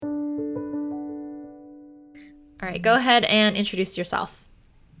All right, go ahead and introduce yourself.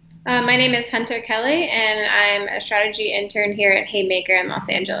 My name is Hunter Kelly, and I'm a strategy intern here at HAYMAKER in Los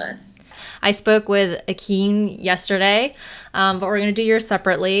Angeles. I spoke with Akeen yesterday, but we're going to do yours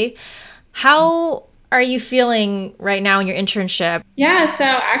separately. How are you feeling right now in your internship? Yeah, so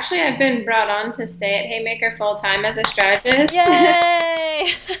actually, I've been brought on to stay at HAYMAKER full time as a strategist.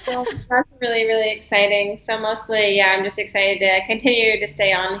 Yay! So that's really, really exciting. So mostly, yeah, I'm just excited to continue to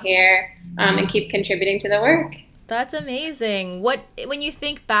stay on here and keep contributing to the work. That's amazing. What when you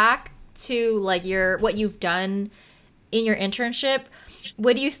think back to like your what you've done in your internship,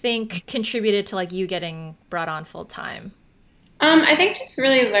 what do you think contributed to like you getting brought on full time? I think just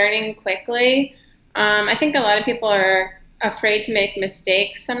really learning quickly. I think a lot of people are afraid to make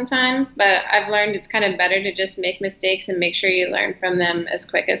mistakes sometimes, but I've learned it's kind of better to just make mistakes and make sure you learn from them as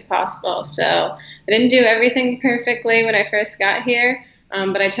quick as possible. So I didn't do everything perfectly when I first got here,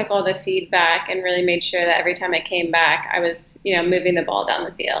 but I took all the feedback and really made sure that every time I came back, I was, moving the ball down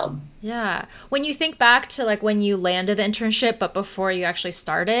the field. Yeah. When you think back to like when you landed the internship, but before you actually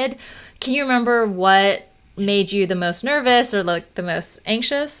started, can you remember what made you the most nervous or like the most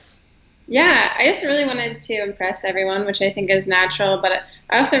anxious? Yeah, I just really wanted to impress everyone, which I think is natural, but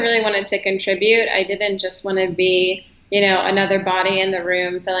I also really wanted to contribute. I didn't just want to be, another body in the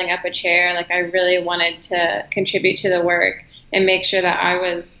room filling up a chair. Like I really wanted to contribute to the work and make sure that I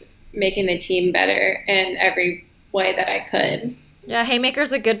was making the team better in every way that I could. Yeah,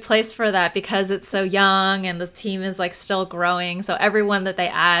 Haymaker's a good place for that because it's so young and the team is like still growing. So everyone that they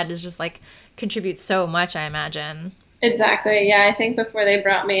add is just like contributes so much, I imagine. Exactly. Yeah, I think before they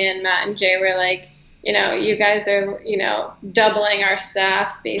brought me in, Matt and Jay were like, you guys are, doubling our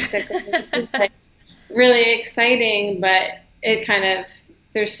staff basically. This is like really exciting, but it kind of,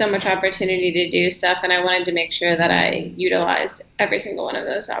 there's so much opportunity to do stuff, and I wanted to make sure that I utilized every single one of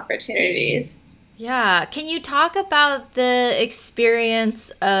those opportunities. Yeah. Can you talk about the experience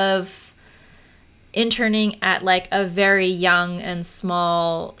of interning at like a very young and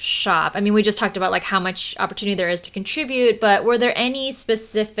small shop? I mean, we just talked about like how much opportunity there is to contribute, but were there any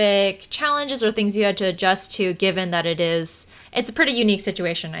specific challenges or things you had to adjust to given that it's a pretty unique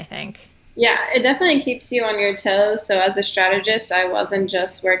situation, I think. Yeah, it definitely keeps you on your toes. So as a strategist, I wasn't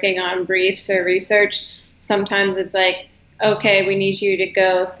just working on briefs or research. Sometimes it's like, okay, we need you to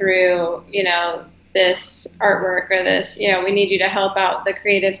go through, this artwork or this, we need you to help out the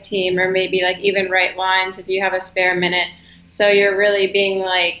creative team or maybe like even write lines if you have a spare minute. So you're really being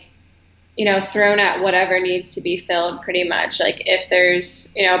like, thrown at whatever needs to be filled pretty much. Like if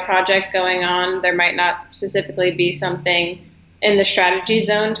there's, a project going on, there might not specifically be something in the strategy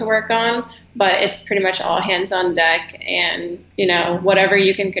zone to work on, but it's pretty much all hands on deck and, whatever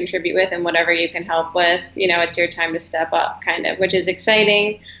you can contribute with and whatever you can help with, it's your time to step up kind of, which is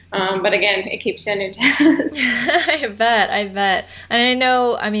exciting. But again, it keeps you on your toes. I bet. And I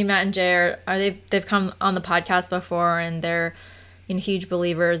know, I mean, Matt and Jay they've come on the podcast before and they're huge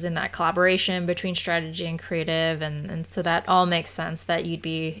believers in that collaboration between strategy and creative. And so that all makes sense that you'd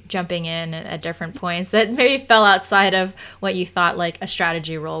be jumping in at different points that maybe fell outside of what you thought like a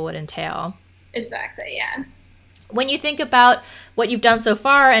strategy role would entail. Exactly, yeah. When you think about what you've done so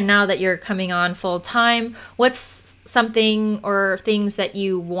far and now that you're coming on full time, what's something or things that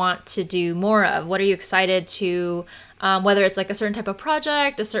you want to do more of? What are you excited to, whether it's like a certain type of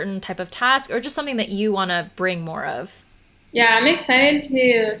project, a certain type of task, or just something that you want to bring more of? Yeah, I'm excited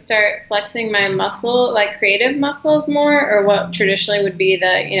to start flexing my muscle, like creative muscles more, or what traditionally would be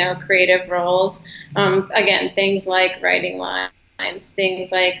the, creative roles. Again, things like writing lines,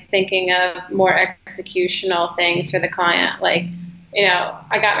 things like thinking of more executional things for the client. Like,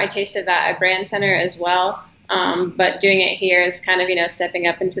 I got my taste of that at Brand Center as well. But doing it here is kind of, stepping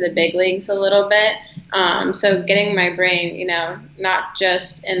up into the big leagues a little bit. So getting my brain, not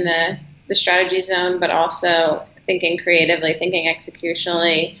just in the strategy zone, but also thinking creatively, thinking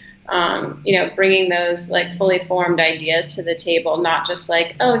executionally, bringing those like fully formed ideas to the table, not just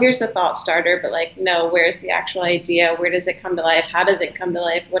like, oh, here's the thought starter, but like, no, where's the actual idea? Where does it come to life? How does it come to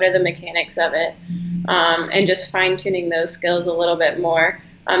life? What are the mechanics of it? And just fine tuning those skills a little bit more,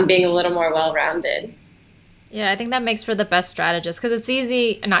 being a little more well-rounded. Yeah, I think that makes for the best strategist because it's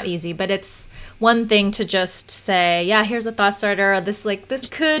easy, not easy, but it's one thing to just say, yeah, here's a thought starter, or this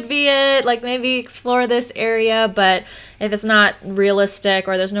could be it, like maybe explore this area, but if it's not realistic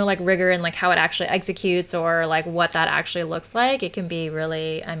or there's no like rigor in like how it actually executes or like what that actually looks like, it can be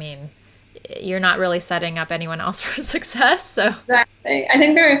really, I mean, you're not really setting up anyone else for success. So Exactly. I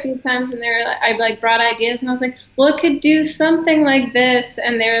think there were a few times and I've like brought ideas and I was like, well, it could do something like this.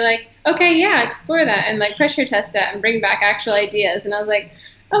 And they were like, okay, yeah, explore that and like pressure test that and bring back actual ideas. And I was like,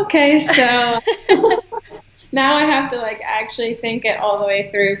 okay, so now I have to like actually think it all the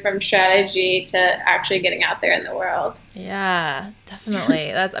way through from strategy to actually getting out there in the world. Yeah,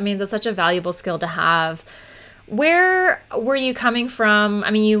 definitely. That's such a valuable skill to have. Where were you coming from?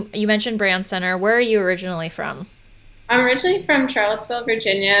 I mean, you mentioned Brand Center. Where are you originally from? I'm originally from Charlottesville,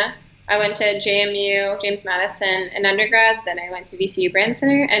 Virginia. I went to JMU, James Madison, in undergrad. Then I went to VCU Brand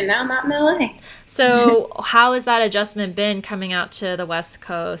Center, and now I'm out in LA. So, how has that adjustment been coming out to the West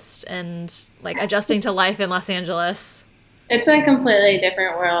Coast and like adjusting to life in Los Angeles? It's a completely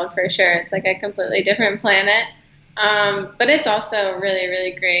different world for sure. It's like a completely different planet. But it's also really,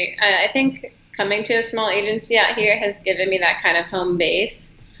 really great. I think coming to a small agency out here has given me that kind of home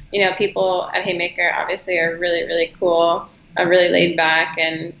base. You know, people at Haymaker obviously are really, really cool, really laid back,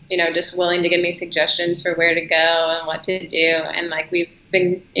 and just willing to give me suggestions for where to go and what to do. And like we've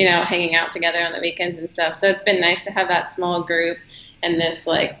been, hanging out together on the weekends and stuff. So it's been nice to have that small group in this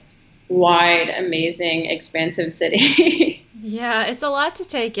like wide, amazing, expansive city. Yeah, it's a lot to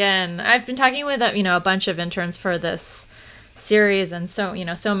take in. I've been talking with a bunch of interns for this series, and so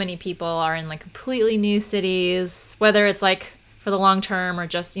many people are in like completely new cities, whether it's like for the long term or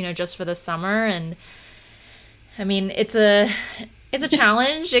just for the summer. And I mean, it's a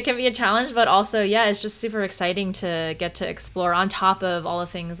challenge. It can be a challenge, but also, yeah, it's just super exciting to get to explore on top of all the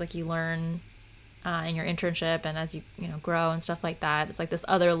things like you learn in your internship and as you grow and stuff like that. It's like this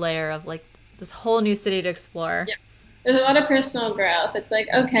other layer of like this whole new city to explore. Yeah. There's a lot of personal growth. It's like,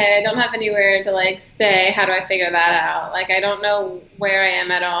 okay, I don't have anywhere to like stay. How do I figure that out? Like, I don't know where I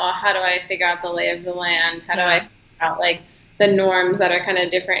am at all. How do I figure out the lay of the land? How do I figure out like the norms that are kind of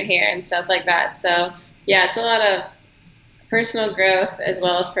different here and stuff like that? So yeah, it's a lot of personal growth as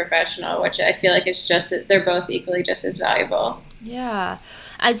well as professional, which I feel like they're both equally just as valuable. Yeah.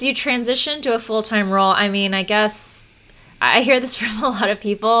 As you transition to a full-time role, I mean, I guess I hear this from a lot of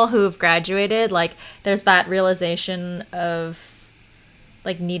people who've graduated. Like, there's that realization of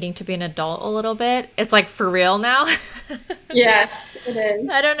like needing to be an adult a little bit. It's like for real now. Yes, it is.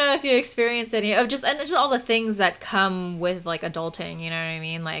 I don't know if you experience any of just all the things that come with like adulting. You know what I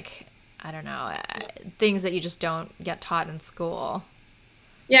mean? Like, I don't know, things that you just don't get taught in school.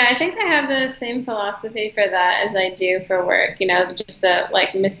 Yeah, I think I have the same philosophy for that as I do for work. Just the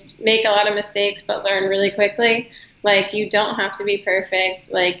like make a lot of mistakes but learn really quickly. Like you don't have to be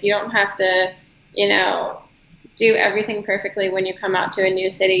perfect. Like you don't have to, do everything perfectly when you come out to a new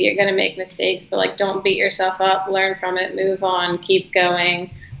city. You're going to make mistakes, but like don't beat yourself up, learn from it, move on, keep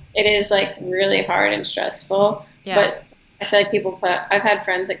going. It is like really hard and stressful. Yeah. But I feel like I've had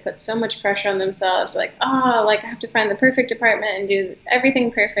friends like put so much pressure on themselves, like, oh, like I have to find the perfect department and do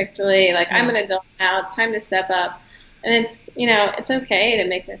everything perfectly. Like I'm an adult now, it's time to step up. And it's okay to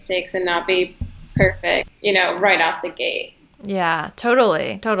make mistakes and not be perfect, right off the gate. Yeah,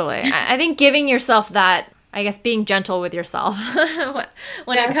 totally, totally. I think giving yourself that, I guess, being gentle with yourself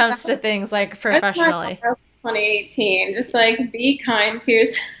when it comes to things like professionally. 2018, just like be kind to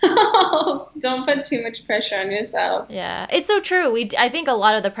yourself. Don't put too much pressure on yourself. Yeah, it's so true. I think a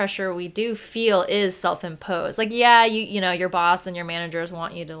lot of the pressure we do feel is self-imposed. Like, yeah, your boss and your managers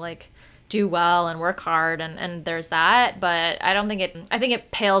want you to like do well and work hard, and there's that, but I think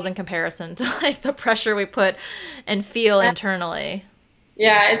it pales in comparison to like the pressure we put and feel internally.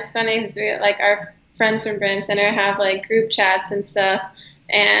 Yeah, it's funny because we like our friends from Brand Center have like group chats and stuff,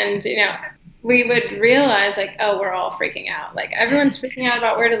 and we would realize like, oh, we're all freaking out. Like everyone's freaking out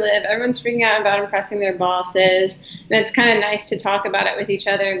about where to live. Everyone's freaking out about impressing their bosses. And it's kind of nice to talk about it with each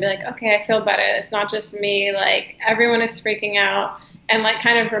other and be like, okay, I feel better. It's not just me. Like everyone is freaking out, and like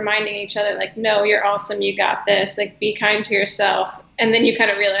kind of reminding each other like, no, you're awesome. You got this. Like be kind to yourself. And then you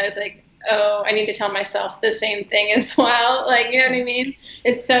kind of realize like, oh, I need to tell myself the same thing as well. Like, you know what I mean?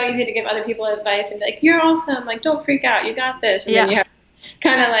 It's so easy to give other people advice and be like, you're awesome. Like, don't freak out. You got this. And then you have to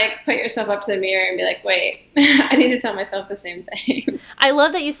kind of like put yourself up to the mirror and be like, wait, I need to tell myself the same thing. I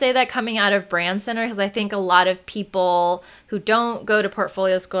love that you say that coming out of Brand Center, because I think a lot of people who don't go to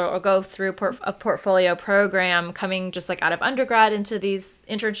portfolio school or go through a portfolio program coming just like out of undergrad into these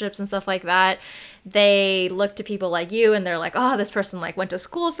internships and stuff like that, they look to people like you and they're like, oh, this person like went to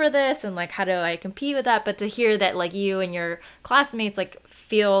school for this and like how do I compete with that? But to hear that like you and your classmates like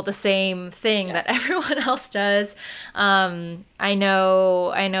feel the same thing that everyone else does, I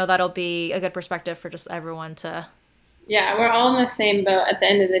know that'll be a good perspective for just everyone to. Yeah, we're all in the same boat at the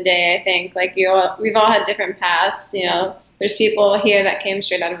end of the day, I think. Like we've all had different paths, There's people here that came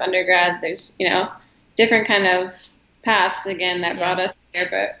straight out of undergrad. There's, different kind of paths again that brought us here,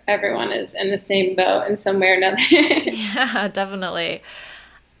 but everyone is in the same boat in some way or another. Yeah, definitely.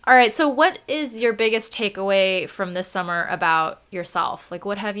 All right, so what is your biggest takeaway from this summer about yourself? Like,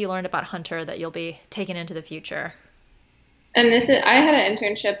 what have you learned about Hunter that you'll be taking into the future? And I had an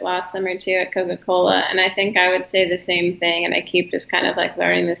internship last summer too at Coca-Cola, and I think I would say the same thing. And I keep just kind of like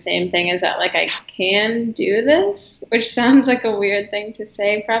learning the same thing is that like I can do this, which sounds like a weird thing to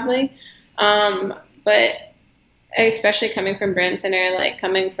say probably. But especially coming from Brand Center, like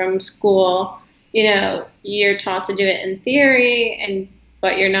coming from school, you're taught to do it in theory,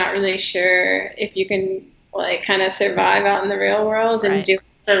 but you're not really sure if you can like kind of survive out in the real world and Right. do it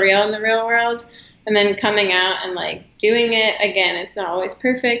for real in the real world. And then coming out and like doing it again, it's not always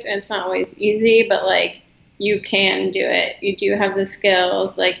perfect and it's not always easy, but like you can do it. You do have the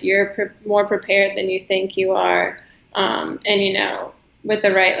skills, like you're more prepared than you think you are. And with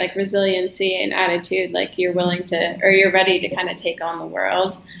the right like resiliency and attitude, like you're willing to, or you're ready to kind of take on the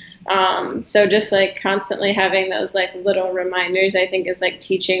world. So just like constantly having those like little reminders, I think is like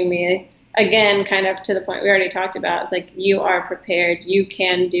teaching me again, kind of to the point we already talked about. It's like, you are prepared, you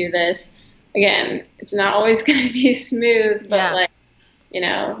can do this. Again, it's not always going to be smooth, but like,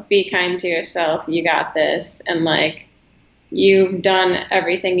 be kind to yourself. You got this. And like, you've done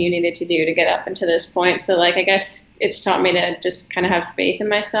everything you needed to do to get up until this point. So like, I guess it's taught me to just kind of have faith in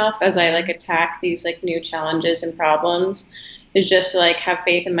myself as I like attack these like new challenges and problems, is just like have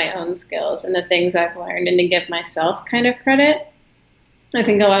faith in my own skills and the things I've learned and to give myself kind of credit. I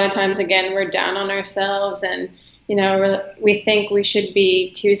think a lot of times, again, we're down on ourselves and, we think we should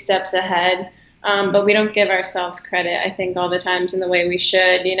be 2 steps ahead, but we don't give ourselves credit, I think, all the times in the way we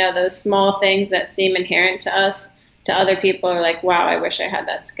should. Those small things that seem inherent to us, to other people are like, wow, I wish I had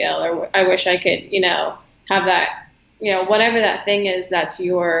that skill, or I wish I could, have that, whatever that thing is, that's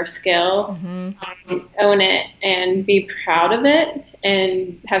your skill. Own it and be proud of it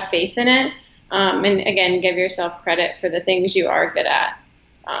and have faith in it. And again, give yourself credit for the things you are good at.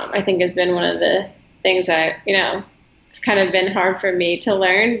 I think has been one of the things that, kind of been hard for me to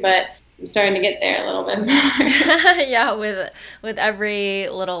learn, but I'm starting to get there a little bit more. Yeah, with every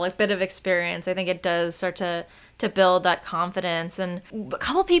little like bit of experience, I think it does start to build that confidence. And a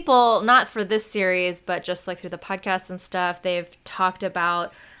couple people, not for this series, but just like through the podcast and stuff, they've talked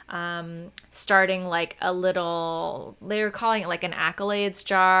about starting like a little, they were calling it like an accolades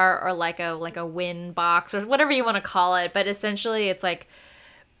jar or like a win box or whatever you want to call it. But essentially it's like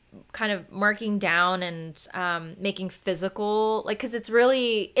kind of marking down and making physical, like, because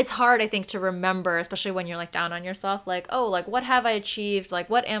it's hard, I think, to remember, especially when you're like down on yourself, like, oh, like what have I achieved, like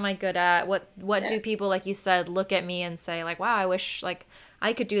what am I good at, what do people, like you said, look at me and say like, wow, I wish like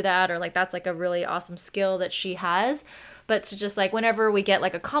I could do that, or like that's like a really awesome skill that she has. But to just like whenever we get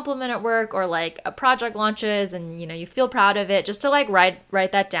like a compliment at work or like a project launches and you feel proud of it, just to like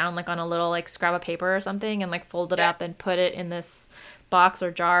write that down like on a little like scrap of paper or something and like fold it up and put it in this box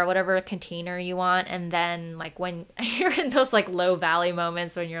or jar, whatever container you want. And then like when you're in those like low valley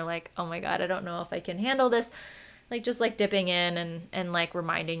moments when you're like, oh my God, I don't know if I can handle this, like just like dipping in and like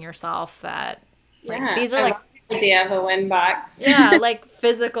reminding yourself that like these are like the idea of a win box. Yeah, like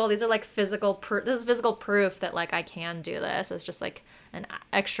physical, these are like physical proof, this is physical proof that like I can do this. It's just like an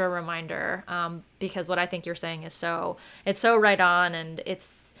extra reminder, because what I think you're saying is it's so right on, and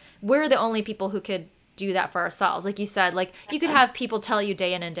we're the only people who could do that for ourselves. Like you said, like you could have people tell you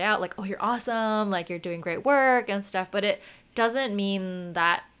day in and day out, like, oh, you're awesome, like you're doing great work and stuff, but it doesn't mean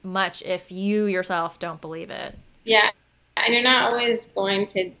that much if you yourself don't believe it. Yeah. And you're not always going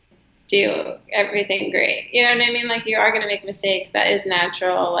to do everything great. You know what I mean? Like you are going to make mistakes. That is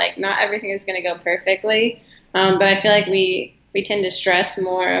natural. Like not everything is going to go perfectly. But I feel like we tend to stress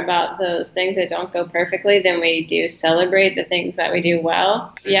more about those things that don't go perfectly than we do celebrate the things that we do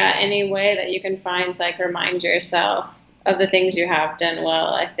well. Yeah, any way that you can find to like remind yourself of the things you have done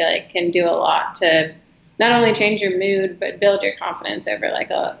well, I feel like can do a lot to not only change your mood, but build your confidence over like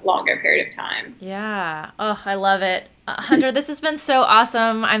a longer period of time. Yeah. Oh, I love it. Hunter, this has been so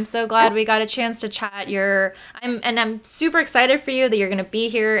awesome. I'm so glad we got a chance to chat. I'm super excited for you that you're going to be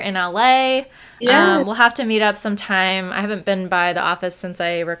here in LA. Yeah. We'll have to meet up sometime. I haven't been by the office since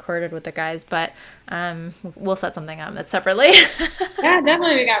I recorded with the guys, but we'll set something up separately. Yeah,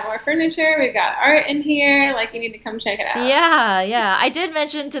 definitely. We got more furniture. We've got art in here. Like, you need to come check it out. Yeah. I did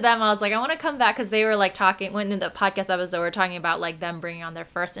mention to them, I was like, I want to come back, because they were like talking, when in the podcast episode, we were talking about like them bringing on their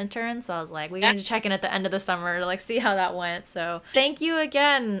first intern. So I was like, we need to check in at the end of the summer to like see how that went. So thank you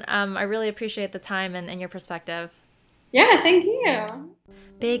again. I really appreciate the time and your perspective. Yeah, thank you.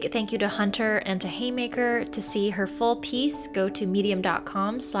 Big thank you to Hunter and to Haymaker. To see her full piece, go to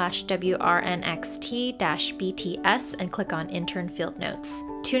medium.com/WRNXT-BTS and click on Intern Field Notes.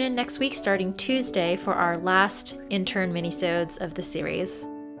 Tune in next week starting Tuesday for our last Intern minisodes of the series.